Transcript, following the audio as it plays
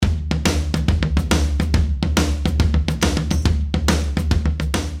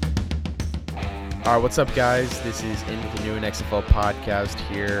All right, what's up, guys? This is In With the New and XFL podcast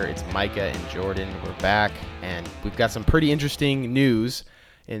here. It's Micah and Jordan. We're back, and we've got some pretty interesting news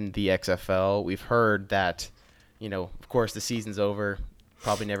in the XFL. We've heard that, of course, the season's over.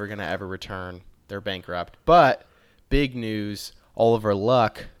 Probably never going to ever return. They're bankrupt. But big news, Oliver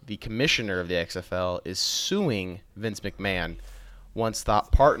Luck, the commissioner of the XFL, is suing Vince McMahon. Once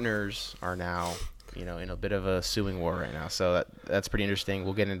thought partners are now, in a bit of a suing war right now. So that's pretty interesting.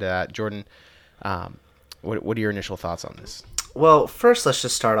 We'll get into that. Jordan, what are your initial thoughts on this? Well, first let's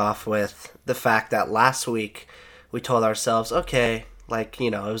just start off with the fact that last week we told ourselves, okay, it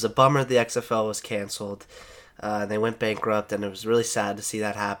was a bummer the XFL was canceled. They went bankrupt, and it was really sad to see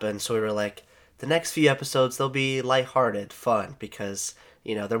that happen. So we were like, the next few episodes, they'll be lighthearted, fun, because,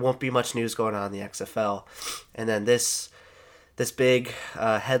 there won't be much news going on in the XFL. And then this big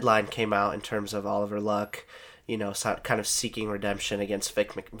headline came out in terms of Oliver Luck, kind of seeking redemption against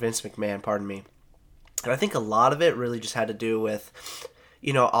Vince McMahon, And I think a lot of it really just had to do with,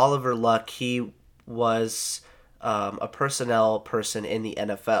 Oliver Luck. He was a personnel person in the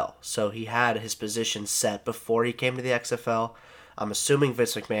NFL. So he had his position set before he came to the XFL. I'm assuming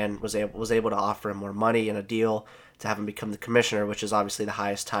Vince McMahon was able to offer him more money and a deal to have him become the commissioner, which is obviously the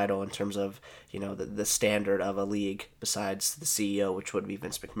highest title in terms of, the standard of a league besides the CEO, which would be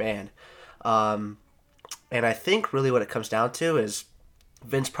Vince McMahon. And I think really what it comes down to is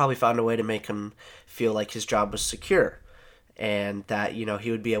Vince probably found a way to make him feel like his job was secure and that,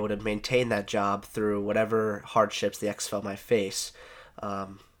 he would be able to maintain that job through whatever hardships the XFL might face.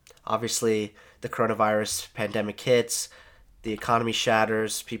 Obviously, the coronavirus pandemic hits, the economy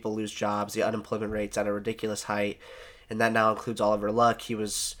shatters, people lose jobs, the unemployment rate's at a ridiculous height, and that now includes Oliver Luck. He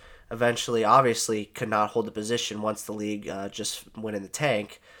was eventually, obviously, could not hold the position once the league just went in the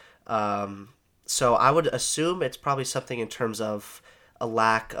tank. So I would assume it's probably something in terms of a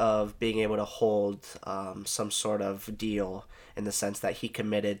lack of being able to hold some sort of deal in the sense that he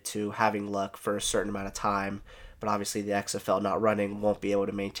committed to having Luck for a certain amount of time, but obviously the XFL not running won't be able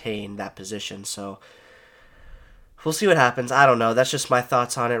to maintain that position. So we'll see what happens. I don't know. That's just my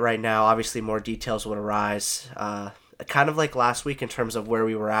thoughts on it right now. Obviously more details would arise. Kind of like last week in terms of where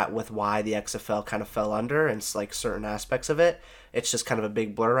we were at with why the XFL kind of fell under and certain aspects of it. It's just kind of a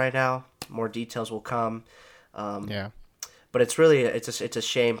big blur right now. More details will come. But it's really it's a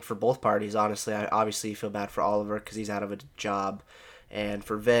shame for both parties, honestly. I obviously feel bad for Oliver because he's out of a job. And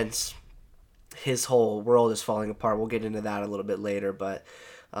for Vince, his whole world is falling apart. We'll get into that a little bit later. But,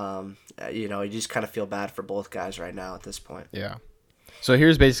 you just kind of feel bad for both guys right now at this point. Yeah. So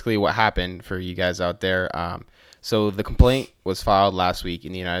here's basically what happened for you guys out there. So the complaint was filed last week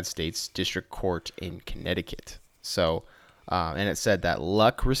in the United States District Court in Connecticut. So, and it said that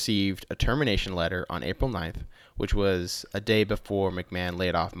Luck received a termination letter on April 9th, which was a day before McMahon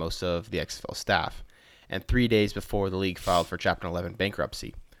laid off most of the XFL staff, and 3 days before the league filed for Chapter 11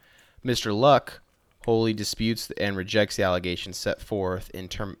 bankruptcy. Mr. Luck wholly disputes and rejects the allegations set forth in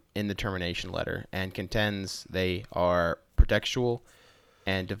the termination letter and contends they are pretextual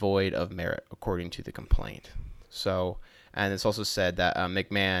and devoid of merit, according to the complaint. So, and it's also said that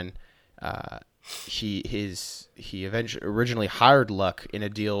McMahon, he originally hired Luck in a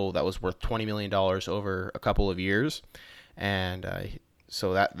deal that was worth $20 million over a couple of years, and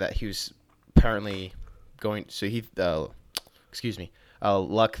so that he was apparently going. So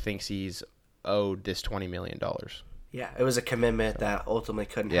Luck thinks he's owed this $20 million. Yeah, it was a commitment that ultimately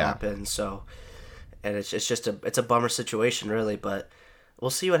couldn't happen. So, and it's a bummer situation, really. But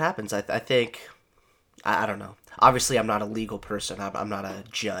we'll see what happens. I think. I don't know. Obviously, I'm not a legal person. I'm not a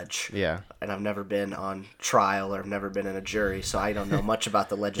judge. Yeah. And I've never been on trial or I've never been in a jury, so I don't know much about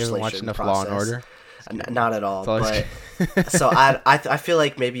the legislation you haven't watched enough process. Law and Order? Not at all. But so I feel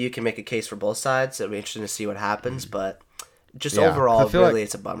like maybe you can make a case for both sides. It'll be interesting to see what happens, but just overall, really,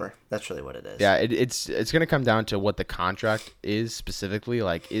 it's a bummer. That's really what it is. Yeah, it's going to come down to what the contract is specifically.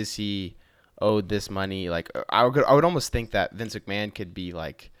 Like, is he owed this money? Like, I would almost think that Vince McMahon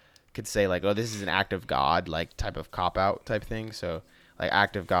could say oh, this is an act of God, type of cop-out type thing. So,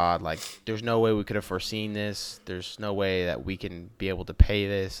 act of God, there's no way we could have foreseen this. There's no way that we can be able to pay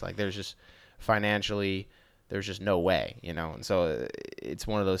this. There's just financially, there's just no way, And so it's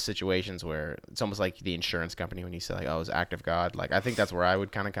one of those situations where it's almost like the insurance company when you say, oh, it's act of God. I think that's where I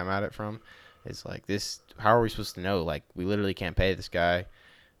would kind of come at it from. It's this, how are we supposed to know? We literally can't pay this guy.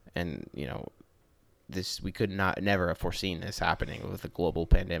 And, we could never have foreseen this happening with a global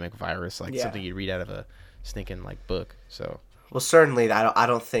pandemic virus, something you read out of a stinking book. So, well, certainly, I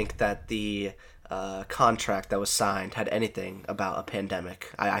don't think that the contract that was signed had anything about a pandemic.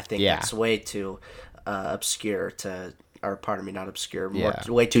 I think that's way too obscure to not obscure, Yeah.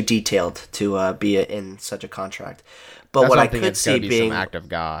 way too detailed to be in such a contract. But That's what why I I'm thinking could it's gotta see be being, some act of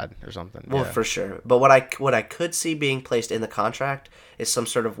God or something. well, Yeah. for sure. But what I could see being placed in the contract is some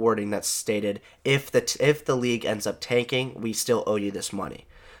sort of wording that's stated, if the league ends up tanking, we still owe you this money.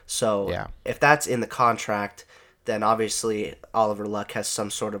 So Yeah. if that's in the contract, then obviously Oliver Luck has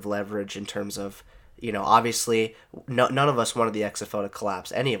some sort of leverage in terms of, obviously none of us wanted the XFL to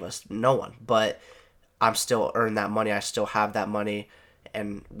collapse. Any of us, no one. But I'm still earned that money. I still have that money,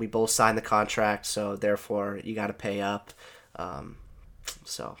 and we both signed the contract. So therefore, you got to pay up.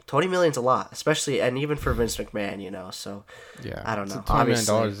 So $20 million's a lot, especially, and even for Vince McMahon, So Yeah. I don't know. It's $20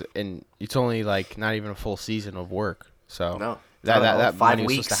 million, and it's only like not even a full season of work. So No, that 5 money was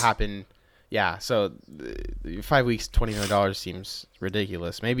weeks. supposed to happen. Yeah. So 5 weeks, $20 million seems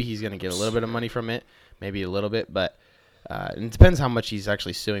ridiculous. Maybe he's gonna get a little bit of money from it, maybe a little bit, but it depends how much he's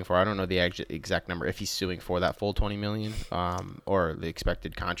actually suing for. I don't know the exact number if he's suing for that full $20 million, or the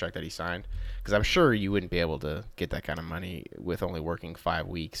expected contract that he signed. Because I'm sure you wouldn't be able to get that kind of money with only working 5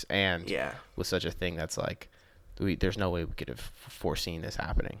 weeks, and with such a thing that's like, there's no way we could have foreseen this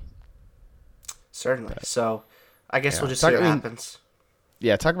happening. Certainly. So I guess we'll just Talk- see what I mean, happens.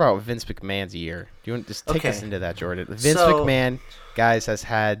 Yeah, talk about Vince McMahon's year. Do you want to just take us Okay. into that, Jordan? Vince So- McMahon, guys, has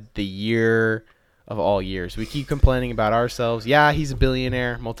had the year of all years. We keep complaining about ourselves. Yeah, he's a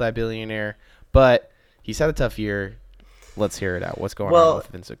billionaire, multi-billionaire, but he's had a tough year. Let's hear it out. What's going on with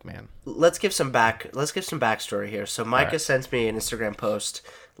Vince McMahon? Let's give some backstory here. So Micah sends me an Instagram post,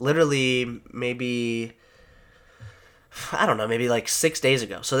 literally maybe, I don't know, maybe like 6 days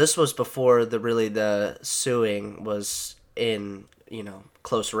ago. So this was before the suing was in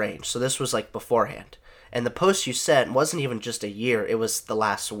close range. So this was like beforehand. And the post you sent wasn't even just a year; it was the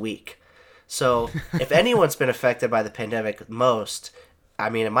last week. So if anyone's been affected by the pandemic most, I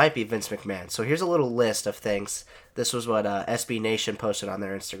mean, it might be Vince McMahon. So here's a little list of things. This was what SB Nation posted on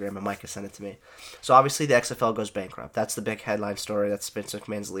their Instagram, and Micah sent it to me. So obviously the XFL goes bankrupt. That's the big headline story. That's Vince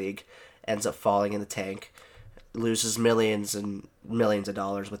McMahon's league. Ends up falling in the tank. Loses millions and millions of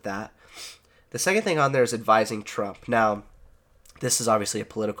dollars with that. The second thing on there is advising Trump. Now, this is obviously a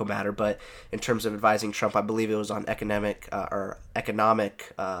political matter, but in terms of advising Trump, I believe it was on the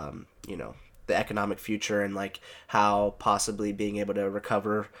economic future and like how possibly being able to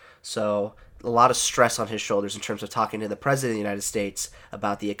recover. So a lot of stress on his shoulders in terms of talking to the president of the United States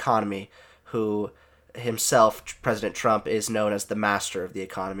about the economy, who himself, President Trump, is known as the master of the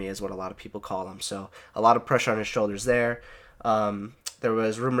economy, is what a lot of people call him. So a lot of pressure on his shoulders there. There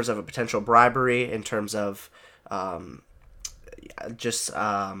was rumors of a potential bribery in terms of I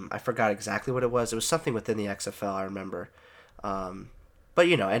forgot exactly what it was. It was something within the XFL, I remember. But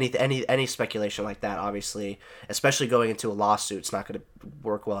any speculation like that, obviously, especially going into a lawsuit, it's not going to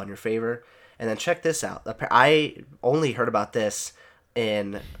work well in your favor. And then check this out. I only heard about this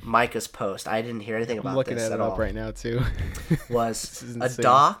in Micah's post. I didn't hear anything about this at all. I'm looking at it up right now too. Was is a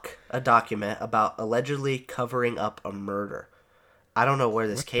insane. document about allegedly covering up a murder. I don't know where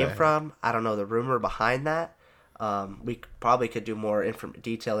this came from. I don't know the rumor behind that. We probably could do more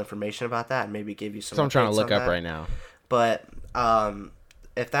detailed information about that and maybe give you some. So I'm trying to look up that. right now. But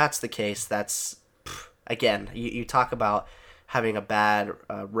if that's the case, that's again, you talk about having a bad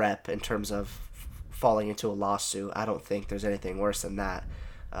rep in terms of falling into a lawsuit. I don't think there's anything worse than that.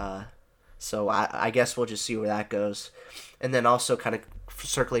 So I guess we'll just see where that goes. And then also kind of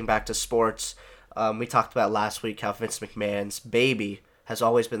circling back to sports, we talked about last week how Vince McMahon's baby has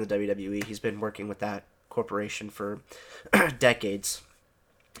always been the WWE. He's been working with that corporation for decades.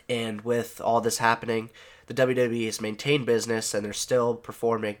 And with all this happening, the WWE has maintained business and they're still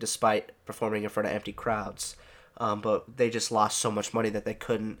performing despite performing in front of empty crowds. But they just lost so much money that they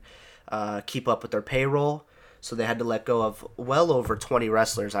couldn't keep up with their payroll. So they had to let go of well over 20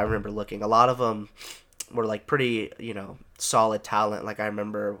 wrestlers. I remember looking. A lot of them were like pretty, solid talent. Like I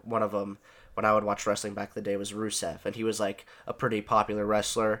remember one of them when I would watch wrestling back in the day was Rusev. And he was like a pretty popular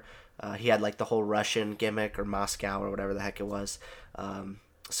wrestler. He had like the whole Russian gimmick or Moscow or whatever the heck it was.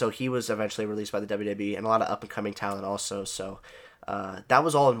 So he was eventually released by the WWE and a lot of up-and-coming talent also. So that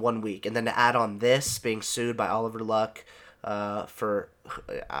was all in 1 week. And then to add on this, being sued by Oliver Luck for,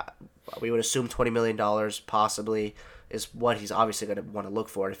 we would assume $20 million possibly is what he's obviously going to want to look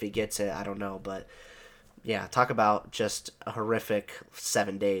for. If he gets it, I don't know. But yeah, talk about just a horrific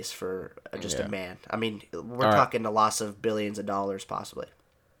 7 days for just a man. I mean, we're talking a loss of billions of dollars possibly.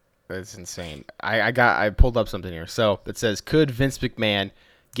 That's insane. I pulled up something here. So it says, could Vince McMahon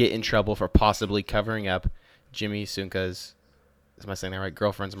get in trouble for possibly covering up Jimmy Sunka's, am I saying that right,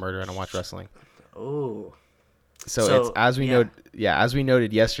 girlfriend's murder and I watch wrestling? Ooh. So it's as we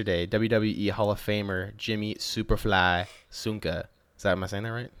noted yesterday, WWE Hall of Famer Jimmy Superfly Snuka. Am I saying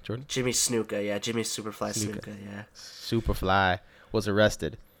that right, Jordan? Jimmy Snuka, yeah, Jimmy Superfly Snuka, yeah. Superfly was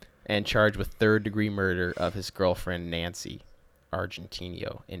arrested and charged with third-degree murder of his girlfriend Nancy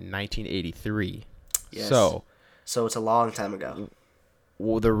Argentino in 1983. Yes. So it's a long time ago.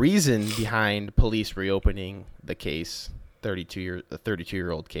 Well, the reason behind police reopening the case, the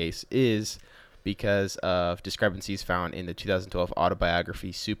 32-year-old case, is because of discrepancies found in the 2012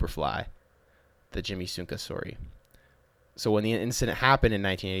 autobiography Superfly, the Jimmy Snuka story. So when the incident happened in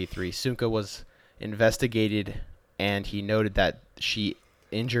 1983, Snuka was investigated, and he noted that she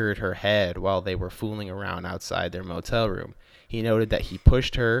injured her head while they were fooling around outside their motel room. He noted that he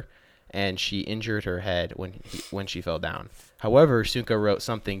pushed her, and she injured her head when she fell down. However, Snuka wrote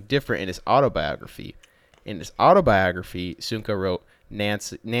something different in his autobiography. In his autobiography, Snuka wrote,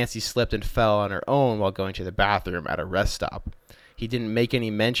 Nancy slipped and fell on her own while going to the bathroom at a rest stop. He didn't make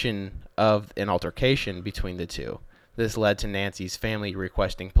any mention of an altercation between the two. This led to Nancy's family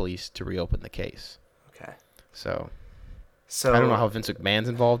requesting police to reopen the case. Okay. So I don't know how Vince McMahon's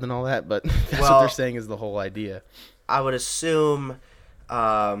involved in all that, but that's what they're saying is the whole idea. I would assume,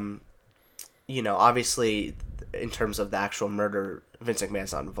 obviously in terms of the actual murder, Vince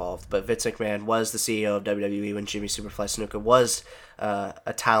McMahon's not involved, but Vince McMahon was the CEO of WWE when Jimmy Superfly Snuka was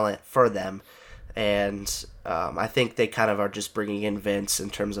a talent for them. And I think they kind of are just bringing in Vince in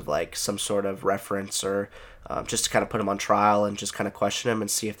terms of like some sort of reference or just to kind of put him on trial and just kind of question him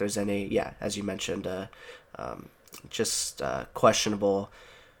and see if there's any, as you mentioned, questionable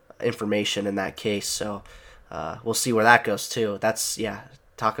information in that case. So we'll see where that goes too. That's,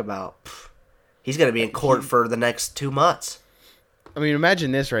 talk about, he's going to be in court for the next 2 months. I mean,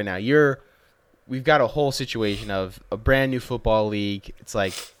 imagine this right now. We've got a whole situation of a brand new football league. It's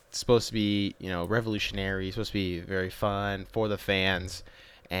like it's supposed to be, revolutionary. It's supposed to be very fun for the fans.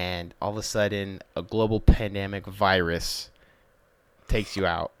 And all of a sudden, a global pandemic virus takes it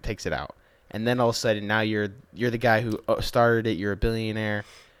out. And then all of a sudden, now you're the guy who started it. You're a billionaire.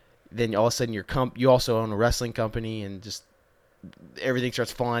 Then all of a sudden, you also own a wrestling company, and just everything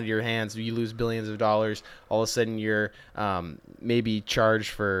starts falling into your hands. You lose billions of dollars. All of a sudden, you're maybe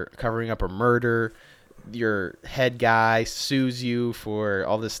charged for covering up a murder. Your head guy sues you for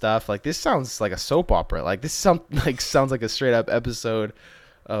all this stuff. Like, this sounds like a soap opera. Like, this sounds like a straight up episode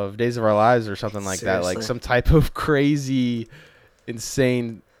of Days of Our Lives or something like that. Like some type of crazy,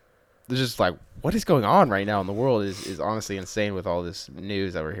 insane. There's just like, what is going on right now in the world is honestly insane with all this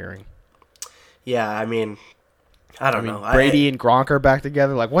news that we're hearing. Yeah, I mean, I don't know. Brady and Gronk are back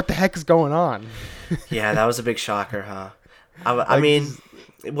together. Like, what the heck is going on? Yeah, that was a big shocker, huh? I mean,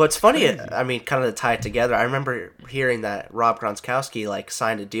 what's funny, kind of to tie it together, I remember hearing that Rob Gronkowski,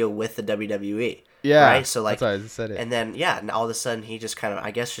 signed a deal with the WWE. Yeah, right? So, that's why I said it. And then, and all of a sudden, he just kind of, I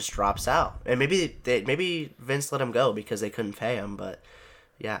guess, just drops out. And maybe Vince let him go because they couldn't pay him, but...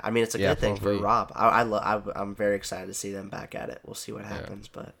 Yeah, I mean, it's a good thing for Rob. I'm very excited to see them back at it. We'll see what happens,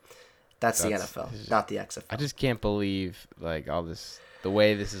 but that's the NFL, not the XFL. I just can't believe, all this, the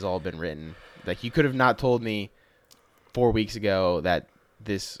way this has all been written. Like, you could have not told me 4 weeks ago that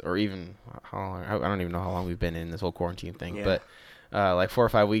this, or even, how long, I don't even know how long we've been in this whole quarantine thing, but 4 or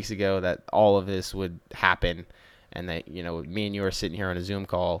 5 weeks ago that all of this would happen, and that, me and you are sitting here on a Zoom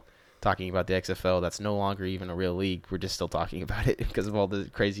call talking about the XFL that's no longer even a real league. We're just still talking about it because of all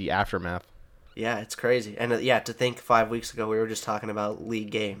the crazy aftermath. Yeah, it's crazy. And to think 5 weeks ago we were just talking about league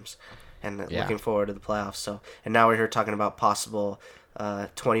games and looking forward to the playoffs. So, and now we're here talking about possible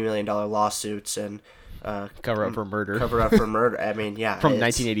 $20 million lawsuits and cover up for murder. I mean, from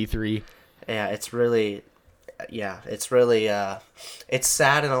 1983. Yeah, it's really it's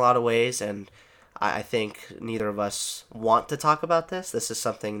sad in a lot of ways, and I think neither of us want to talk about this. This is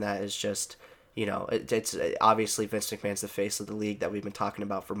something that is just, it's obviously Vince McMahon's the face of the league that we've been talking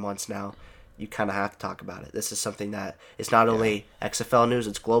about for months now. You kind of have to talk about it. This is something that is not only XFL news,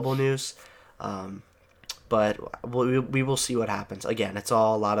 it's global news. But we will see what happens. Again, it's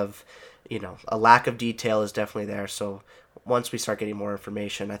all a lot of, a lack of detail is definitely there. So once we start getting more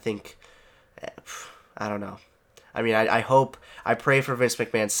information, I think, I don't know. I mean, I pray for Vince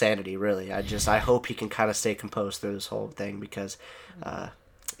McMahon's sanity, really. I hope he can kind of stay composed through this whole thing because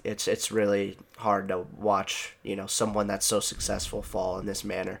it's really hard to watch, someone that's so successful fall in this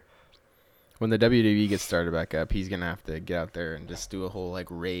manner. When the WWE gets started back up, he's going to have to get out there and just do a whole,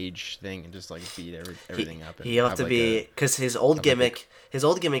 rage thing and just, beat everything up. He'll have to be, because his old gimmick used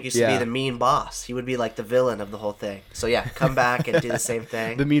to be the mean boss. He would be like the villain of the whole thing. So, come back and do the same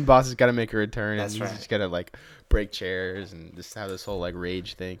thing. The mean boss has got to make a return. That's and right. He's just got to, break chairs and just have this whole,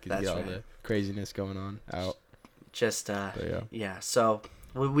 rage thing and get all the craziness going on out. Just yeah. So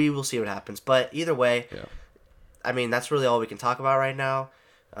we will see what happens. But either way, I mean, that's really all we can talk about right now.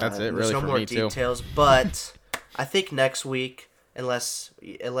 That's it. There's Really, no for more me details, but I think next week, unless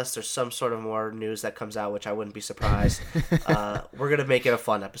there's some sort of more news that comes out, which I wouldn't be surprised, we're gonna make it a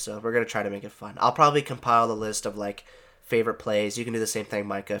fun episode. We're gonna try to make it fun. I'll probably compile the list of like favorite plays. You can do the same thing,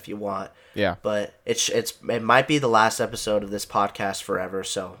 Micah, if you want. Yeah. But it might be the last episode of this podcast forever,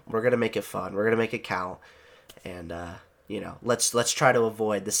 so we're gonna make it fun. We're gonna make it count, and let's try to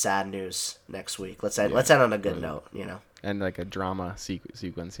avoid the sad news next week. Let's end on a good note. And like a drama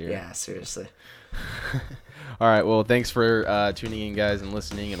sequence here. Yeah, seriously. All right. Well, thanks for tuning in, guys, and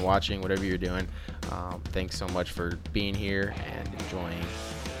listening and watching, whatever you're doing. Thanks so much for being here and enjoying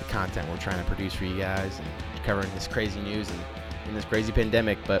the content we're trying to produce for you guys and covering this crazy news and in this crazy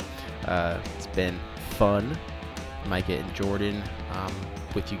pandemic. But it's been fun. Micah and Jordan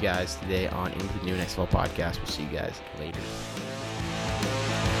with you guys today on Into the New XFL podcast. We'll see you guys later.